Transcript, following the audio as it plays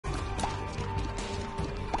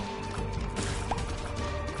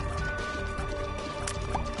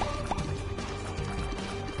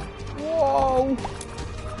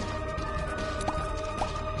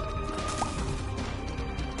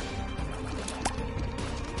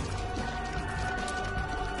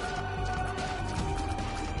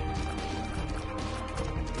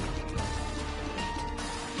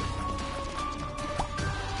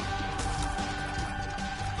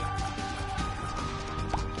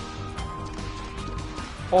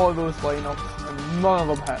all of those lineups and none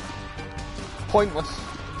of them hit. Pointless.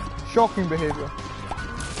 Shocking behaviour.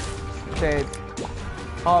 Dead.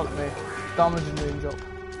 Heart me. Damage and range up.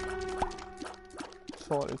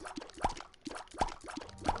 Sorted.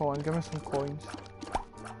 Come on, give me some coins.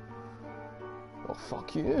 Well,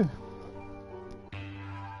 fuck you.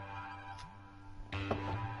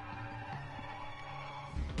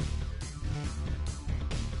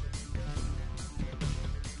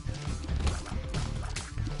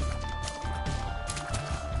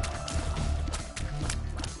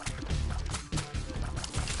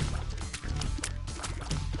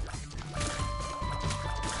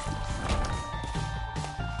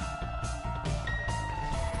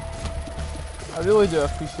 I really do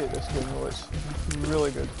appreciate this game though, it's really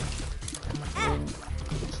good. I mean,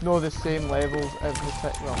 it's not the same levels every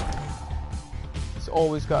time, well, it's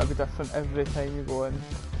always got to be different every time you go in.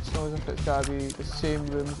 It's not as if it's got to be the same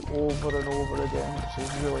rooms over and over again, which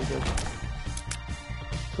is really good.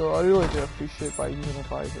 So I really do appreciate why you're going to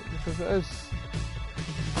buy it, because it is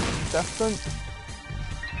different.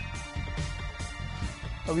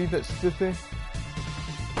 A wee bit spoopy,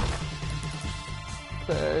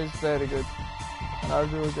 but it is very good. And I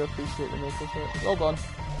really do appreciate the makers of it. Well done.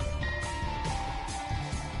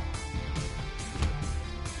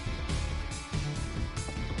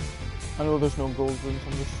 I know there's no gold rooms,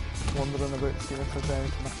 I'm just wandering about seeing if there's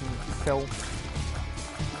anything I can kill.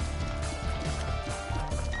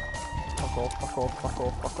 Fuck off, fuck off, fuck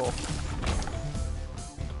off, fuck off.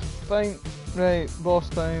 Fine, right, boss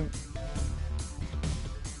time.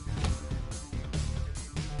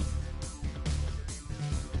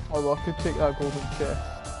 Although I could take that golden chest,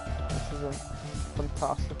 which is a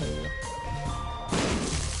fantastic idea.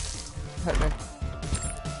 Hit me.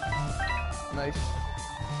 Nice.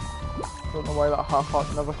 Don't know why that half heart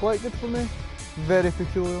never collected for me. Very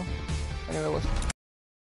peculiar. Anyway, let's...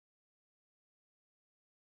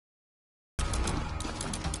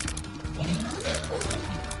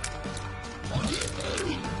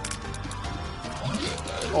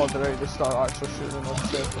 Oh, they're right, they start actually shooting them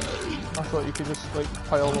chest. I thought you could just like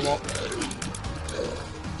pile them up.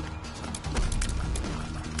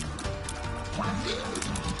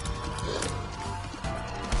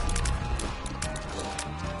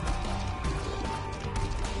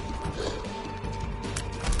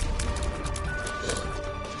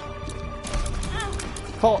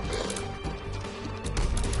 Fuck!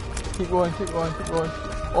 Keep going, keep going, keep going.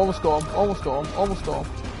 Almost got him, almost got him, almost got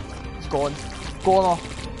him. He's gone. Gone off.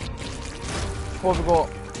 What have we got?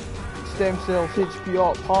 Stem cells, HP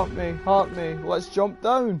up, heart me, let's jump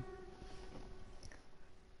down.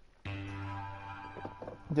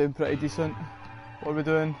 Doing pretty decent. What are we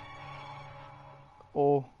doing?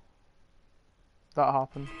 Oh. That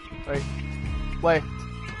happened. Right. Left.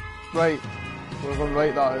 Right. We're going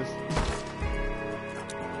right, that is.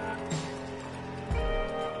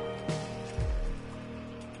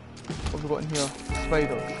 What have we got in here?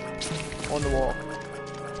 Spiders. On the wall.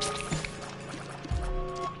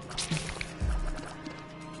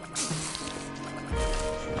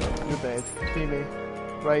 You're dead. See me.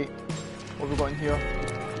 Right. What have we got in here?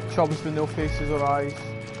 Chubs with no faces or eyes.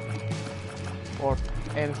 Or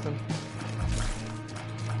anything.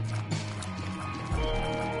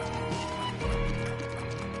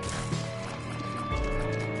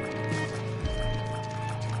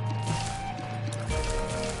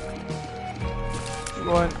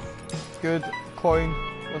 Going. Good. Coin.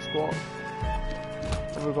 Let's go up.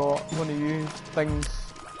 What have we got? One of you. Things.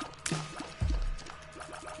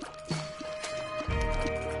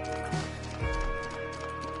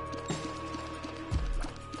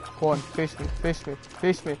 Go on. Face me. Face me.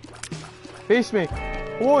 Face me. Face me.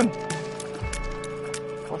 Come on.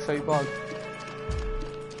 What's that bag?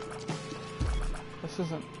 This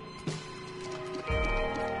isn't.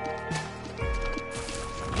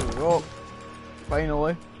 There we go.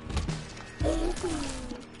 Finally.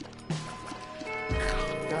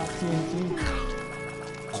 Get that TNT.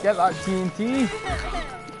 Get that TNT.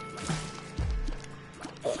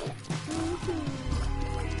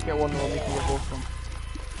 Get one more, making your both of them.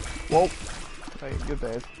 Whoa. Right, you're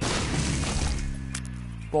dead.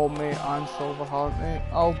 Bomb mate and silver heart mate.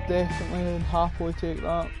 I'll definitely and happily take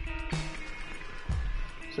that.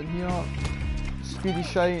 It's in here. Speedy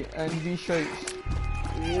shite and V shites.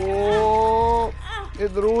 Whoa!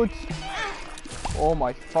 Hit the road! Oh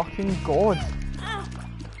my fucking god!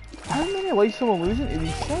 How many lives am I losing to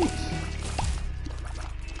these shites?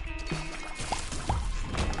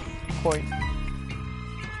 Point.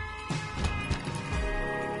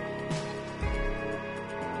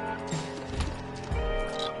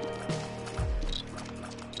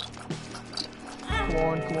 come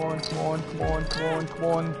on, come on, come on, come on, come on, come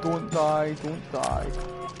on, don't die, don't die.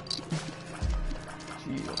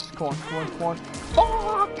 Jesus, come on, come on, come on.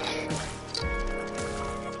 Fuck!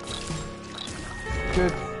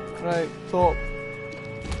 Good, right, top.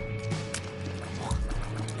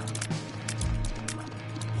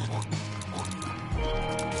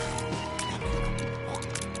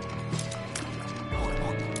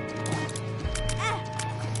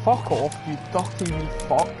 Fuck off, you dirty wee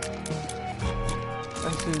fuck.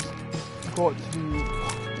 This has got to be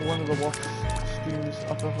one of the worst streams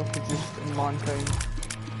I've ever produced in mankind.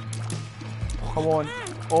 Come on.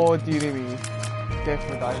 Oh dearie me.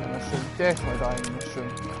 Definitely dying in this room. Definitely dying in this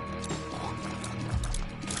room.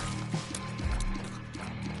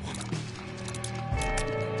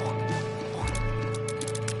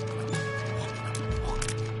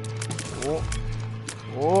 Oh.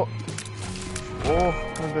 Oh. Oh,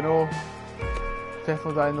 maybe no.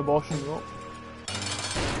 Definitely die in the boss room though.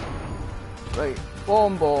 Right.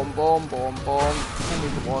 Bomb, bomb, bomb, bomb, bomb. Only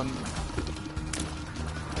the one.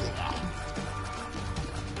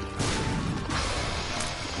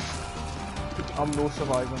 I'm no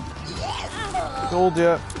surviving. Told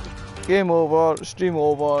you. Game over. Stream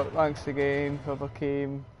over. Thanks again, whoever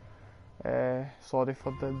came. Sorry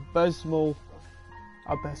for the abysmal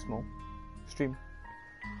stream.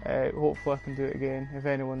 Hopefully I can do it again if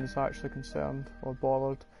anyone is actually concerned or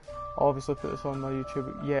bothered. I'll obviously put this on my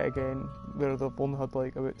YouTube yet again, where they've only had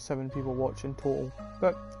like about 7 people watching total.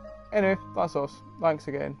 But anyway, that's us. Thanks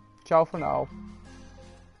again. Ciao for now.